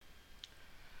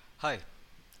Hi,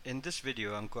 in this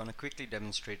video I'm going to quickly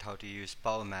demonstrate how to use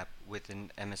PowerMap within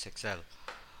MS Excel.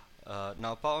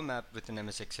 Now PowerMap within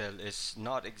MS Excel is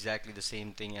not exactly the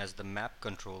same thing as the map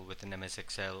control within MS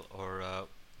Excel or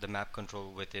the map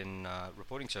control within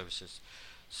reporting services.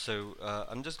 So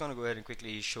I'm just going to go ahead and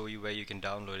quickly show you where you can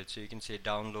download it. So you can say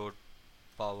download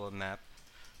PowerMap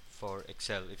for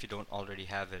Excel if you don't already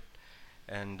have it,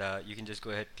 and you can just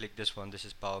go ahead click this one. This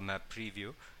is Power Map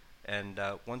Preview, and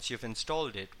once you've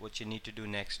installed it, what you need to do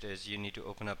next is you need to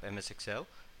open up MS Excel.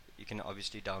 You can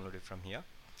obviously download it from here.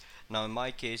 Now in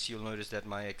my case, you'll notice that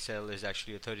my Excel is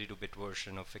actually a 32-bit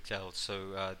version of Excel,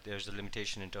 so there's a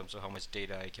limitation in terms of how much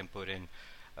data I can put in.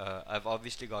 I've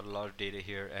obviously got a lot of data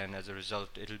here, and as a result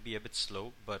it'll be a bit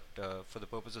slow, but for the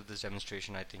purpose of this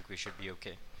demonstration I think we should be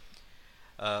okay.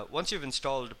 Once you've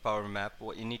installed Power Map,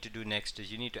 what you need to do next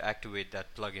is you need to activate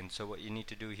that plugin. So what you need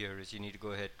to do here is you need to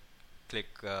go ahead, click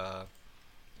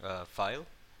File,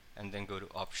 and then go to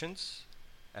Options.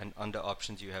 And under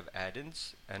Options you have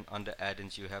Add-ins, and under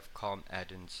Add-ins you have COM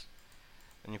Add-ins.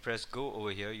 When you press Go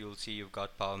over here, you'll see you've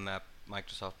got Power Map,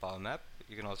 Microsoft Power Map.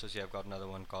 You can also see I've got another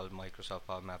one called Microsoft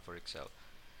Power Map for Excel.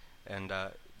 And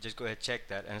just go ahead check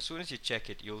that, and as soon as you check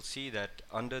it, you'll see that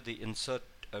under the Insert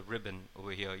ribbon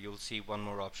over here, you'll see one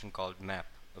more option called Map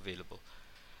available.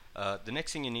 The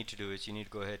next thing you need to do is you need to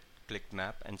go ahead, click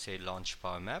Map, and say Launch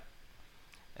Power Map.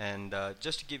 And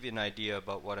just to give you an idea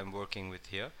about what I'm working with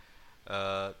here,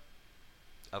 uh,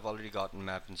 I've already gotten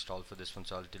Map installed for this one,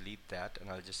 so I'll delete that and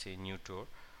I'll just say New Tour.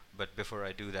 But before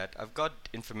I do that, I've got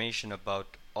information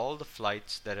about all the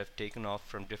flights that have taken off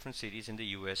from different cities in the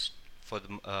US for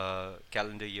the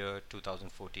calendar year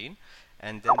 2014,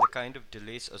 and then the kind of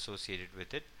delays associated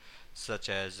with it, such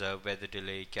as weather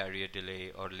delay, carrier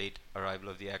delay, or late arrival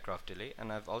of the aircraft delay.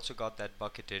 And I've also got that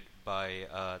bucketed by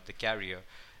the carrier,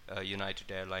 United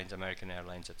Airlines, American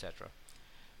Airlines, etc.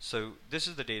 So this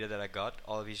is the data that I got.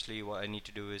 Obviously what I need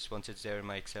to do is, once it's there in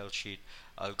my Excel sheet,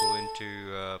 I'll go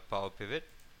into Power Pivot,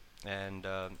 and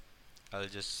I'll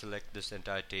just select this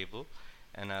entire table,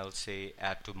 and I'll say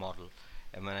add to model.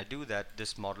 And when I do that,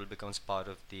 this model becomes part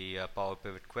of the Power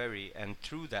Pivot query, and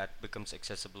through that becomes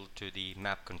accessible to the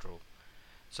map control.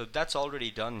 So that's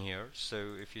already done here.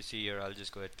 So if you see here, I'll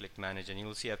just go ahead, click manage, and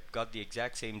you'll see I've got the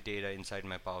exact same data inside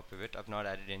my Power Pivot. I've not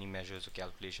added any measures or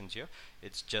calculations here.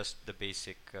 It's just the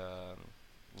basic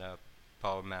uh,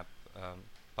 Power Map,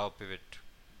 Power Pivot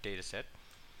data set.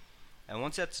 And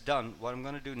once that's done, what I'm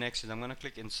going to do next is I'm going to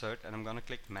click insert, and I'm going to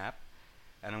click map,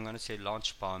 and I'm going to say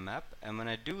launch Power Map. And when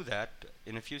I do that,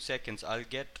 in a few seconds I'll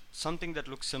get something that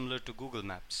looks similar to Google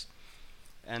Maps.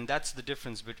 And that's the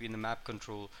difference between the map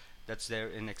control that's there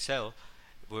in Excel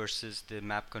versus the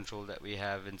map control that we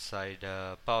have inside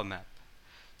Power Map.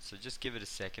 So just give it a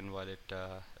second while it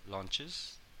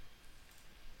launches.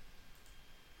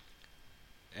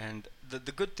 And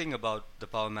the good thing about the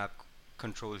Power Map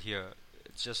control here,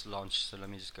 it's just launched, so let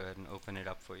me just go ahead and open it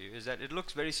up for you, is that it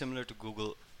looks very similar to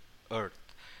Google Earth,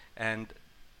 and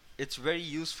it's very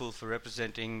useful for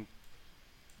representing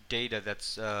data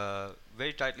that's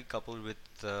very tightly coupled with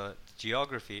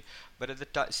geography, but at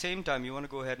the same time you want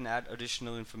to go ahead and add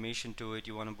additional information to it.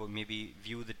 You want to maybe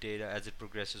view the data as it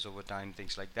progresses over time,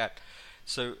 things like that.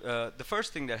 So the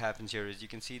first thing that happens here is you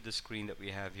can see the screen that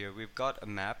we have here. We've got a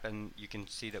map, and you can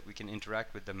see that we can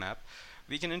interact with the map.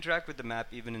 We can interact with the map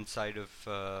even inside of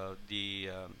the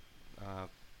uh,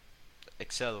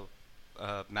 Excel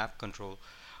map control,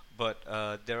 but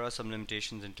there are some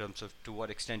limitations in terms of to what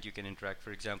extent you can interact.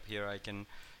 For example, here I can,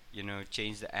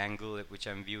 change the angle at which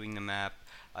I'm viewing the map.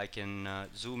 I can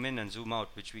zoom in and zoom out,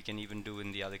 which we can even do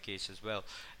in the other case as well.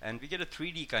 And we get a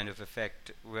 3D kind of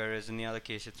effect, whereas in the other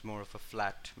case it's more of a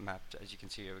flat map. As you can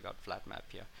see here, we got flat map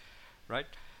here, right?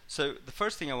 So the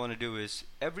first thing I want to do is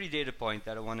every data point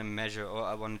that I want to measure or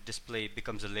I want to display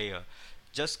becomes a layer,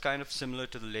 just kind of similar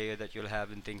to the layer that you'll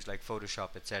have in things like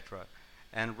Photoshop, etc.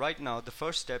 And right now the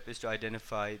first step is to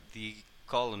identify the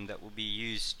column that will be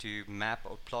used to map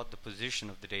or plot the position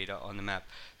of the data on the map.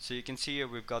 So you can see here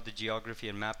we've got the geography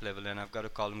and map level, and I've got a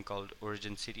column called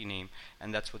origin city name,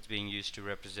 and that's what's being used to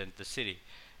represent the city.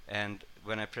 And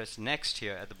when I press next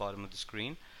here at the bottom of the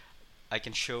screen, I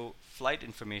can show flight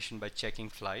information by checking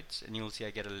flights, and you'll see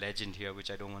I get a legend here which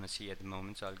I don't want to see at the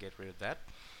moment, so I'll get rid of that.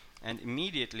 And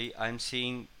immediately I'm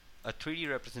seeing a 3D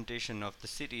representation of the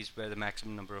cities where the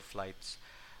maximum number of flights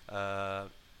uh,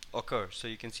 occur. So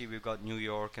you can see we've got New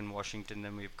York and Washington,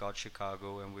 then we've got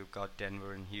Chicago, and we've got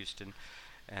Denver and Houston,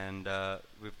 and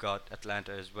we've got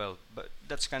Atlanta as well. But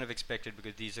that's kind of expected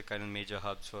because these are kind of major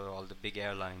hubs for all the big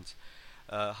airlines.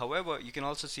 However, you can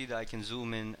also see that I can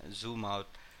zoom in, zoom out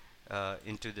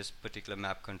into this particular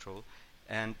map control,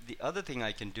 And the other thing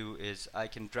I can do is I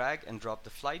can drag and drop the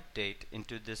flight date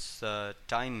into this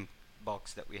time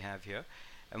box that we have here.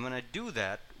 And when I do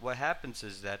that, what happens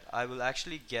is that I will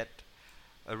actually get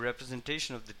a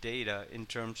representation of the data in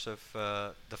terms of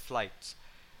the flights,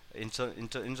 in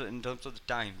terms of the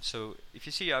time. So if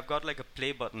you see, I've got like a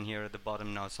play button here at the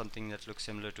bottom now, something that looks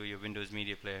similar to your Windows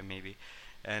Media Player maybe.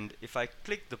 And if I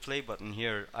click the play button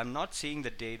here, I'm not seeing the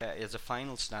data as a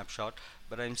final snapshot,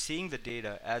 but I'm seeing the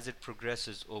data as it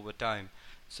progresses over time.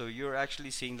 So you're actually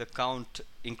seeing the count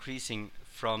increasing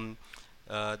from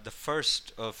the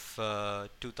 1st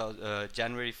of 2000,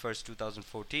 January 1st,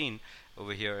 2014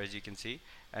 over here, as you can see,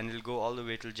 and it'll go all the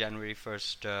way till January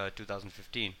 1st,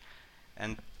 2015.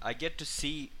 And I get to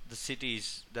see the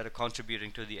cities that are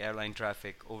contributing to the airline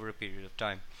traffic over a period of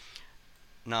time.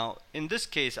 Now, in this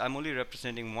case, I'm only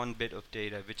representing one bit of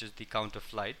data, which is the count of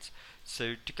flights.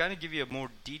 So to kind of give you a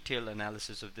more detailed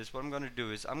analysis of this, what I'm going to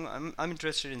do is I'm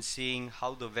interested in seeing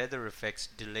how the weather affects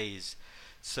delays.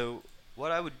 So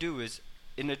what I would do is,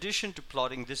 in addition to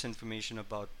plotting this information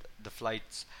about the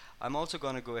flights, I'm also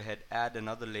going to go ahead add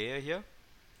another layer here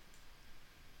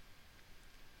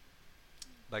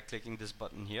by clicking this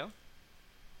button here.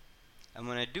 And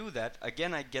when I do that,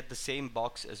 again I get the same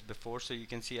box as before, so you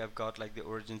can see I've got like the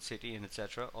origin city and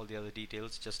etc., all the other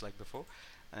details just like before.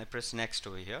 And I press next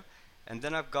over here, and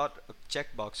then I've got a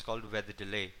checkbox called weather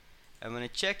delay. And when I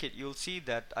check it, you'll see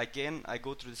that again I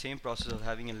go through the same process of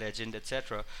having a legend,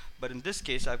 etc., but in this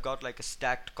case I've got like a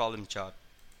stacked column chart.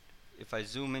 If I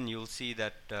zoom in, you'll see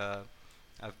that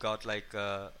I've got like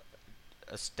a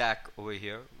stack over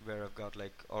here where I've got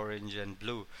like orange and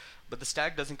blue, but the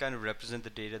stack doesn't kind of represent the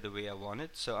data the way I want it.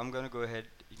 So I'm going to go ahead,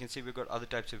 you can see we've got other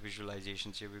types of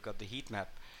visualizations here. We've got the heat map,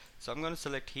 so I'm going to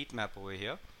select heat map over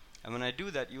here, and when I do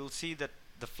that, you'll see that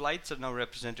the flights are now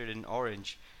represented in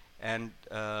orange, and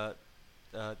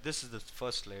this is the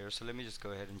first layer. So let me just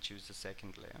go ahead and choose the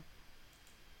second layer.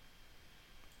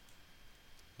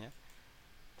 Yeah,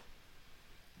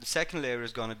 the second layer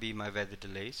is going to be my weather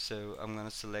delay, so I'm going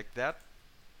to select that,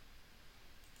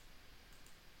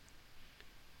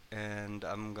 and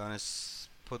I'm gonna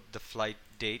put the flight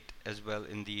date as well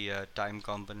in the time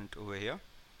component over here.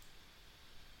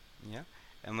 Yeah,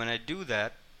 and when I do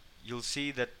that, you'll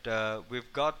see that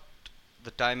we've got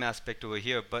the time aspect over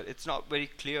here, but it's not very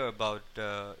clear about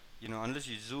unless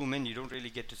you zoom in, you don't really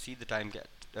get to see the time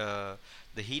the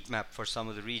heat map for some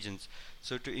of the regions.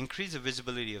 So to increase the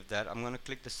visibility of that, I'm going to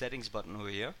click the settings button over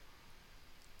here,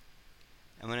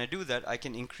 and when I do that, I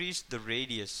can increase the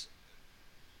radius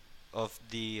of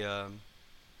the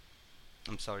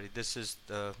I'm sorry, this is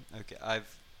the okay,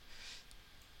 I've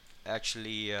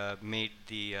actually made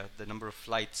the number of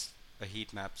flights a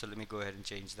heat map, so let me go ahead and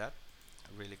change that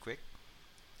really quick.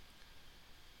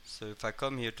 So if I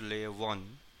come here to layer 1,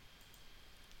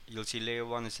 you'll see layer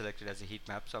 1 is selected as a heat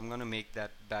map, so I'm going to make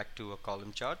that back to a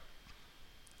column chart,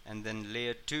 and then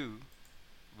layer 2,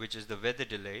 which is the weather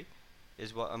delay,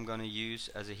 is what I'm going to use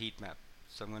as a heat map.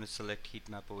 So I'm going to select heat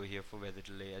map over here for weather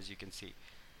delay, as you can see.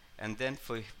 And then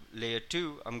for layer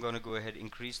 2, I'm going to go ahead and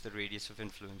increase the radius of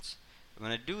influence.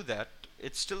 When I do that,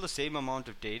 it's still the same amount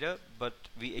of data, but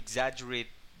we exaggerate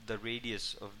the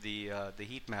radius of the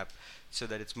heat map so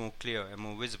that it's more clear and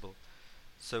more visible.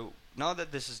 So now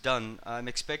that this is done, I'm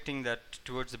expecting that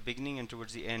towards the beginning and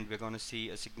towards the end, we're going to see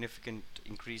a significant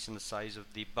increase in the size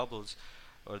of the bubbles,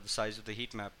 or the size of the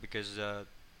heat map, because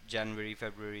January,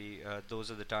 February,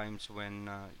 those are the times when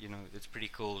it's pretty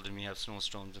cold and we have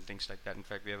snowstorms and things like that. In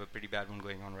fact, we have a pretty bad one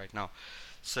going on right now.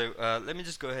 So let me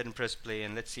just go ahead and press play,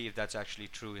 and let's see if that's actually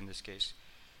true in this case.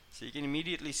 So you can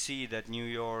immediately see that New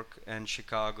York and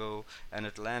Chicago and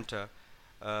Atlanta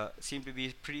seem to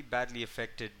be pretty badly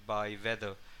affected by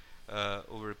weather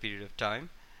over a period of time,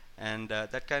 and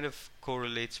that kind of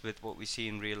correlates with what we see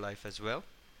in real life as well.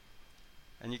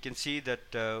 And you can see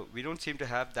that we don't seem to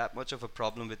have that much of a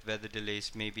problem with weather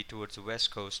delays, maybe towards the west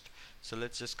coast. So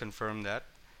let's just confirm that.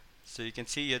 So you can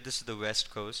see here, this is the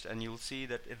west coast, and you'll see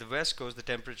that at the west coast the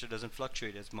temperature doesn't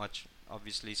fluctuate as much,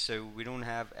 obviously, so we don't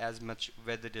have as much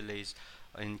weather delays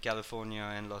in California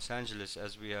and Los Angeles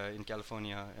as we are in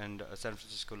California and San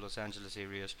Francisco, Los Angeles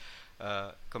areas,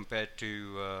 compared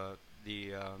to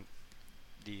the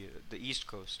east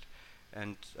coast.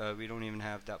 And we don't even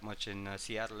have that much in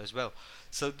Seattle as well.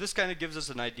 So this kind of gives us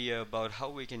an idea about how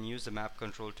we can use the map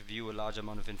control to view a large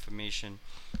amount of information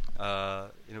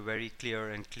in a very clear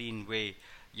and clean way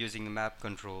using the map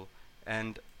control,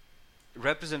 and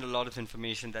represent a lot of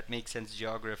information that makes sense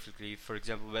geographically. For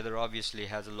example, weather obviously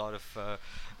has a lot of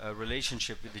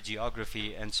relationship with the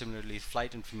geography, and similarly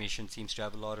flight information seems to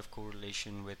have a lot of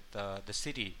correlation with the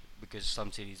city because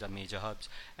some cities are major hubs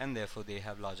and therefore they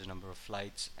have larger number of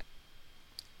flights.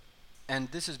 And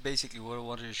this is basically what I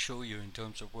wanted to show you in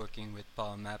terms of working with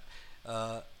Power Map.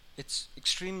 Uh, it's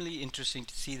extremely interesting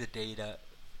to see the data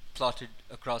plotted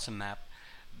across a map,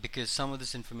 because some of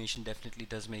this information definitely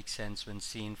does make sense when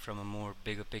seen from a more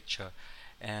bigger picture.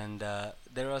 And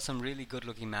there are some really good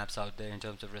looking maps out there in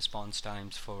terms of response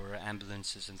times for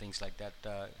ambulances and things like that.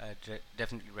 I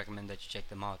definitely recommend that you check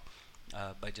them out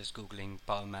by just googling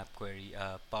Power Map query,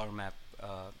 Power Map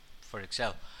for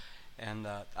Excel. And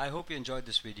I hope you enjoyed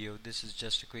this video. This is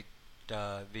just a quick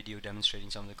video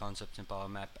demonstrating some of the concepts in Power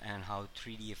Map and how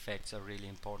 3D effects are really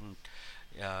important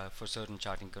for certain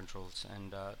charting controls,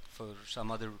 and for some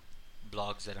other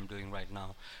blogs that I'm doing right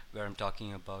now where I'm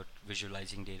talking about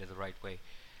visualizing data the right way.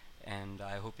 And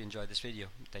I hope you enjoyed this video.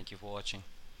 Thank you for watching.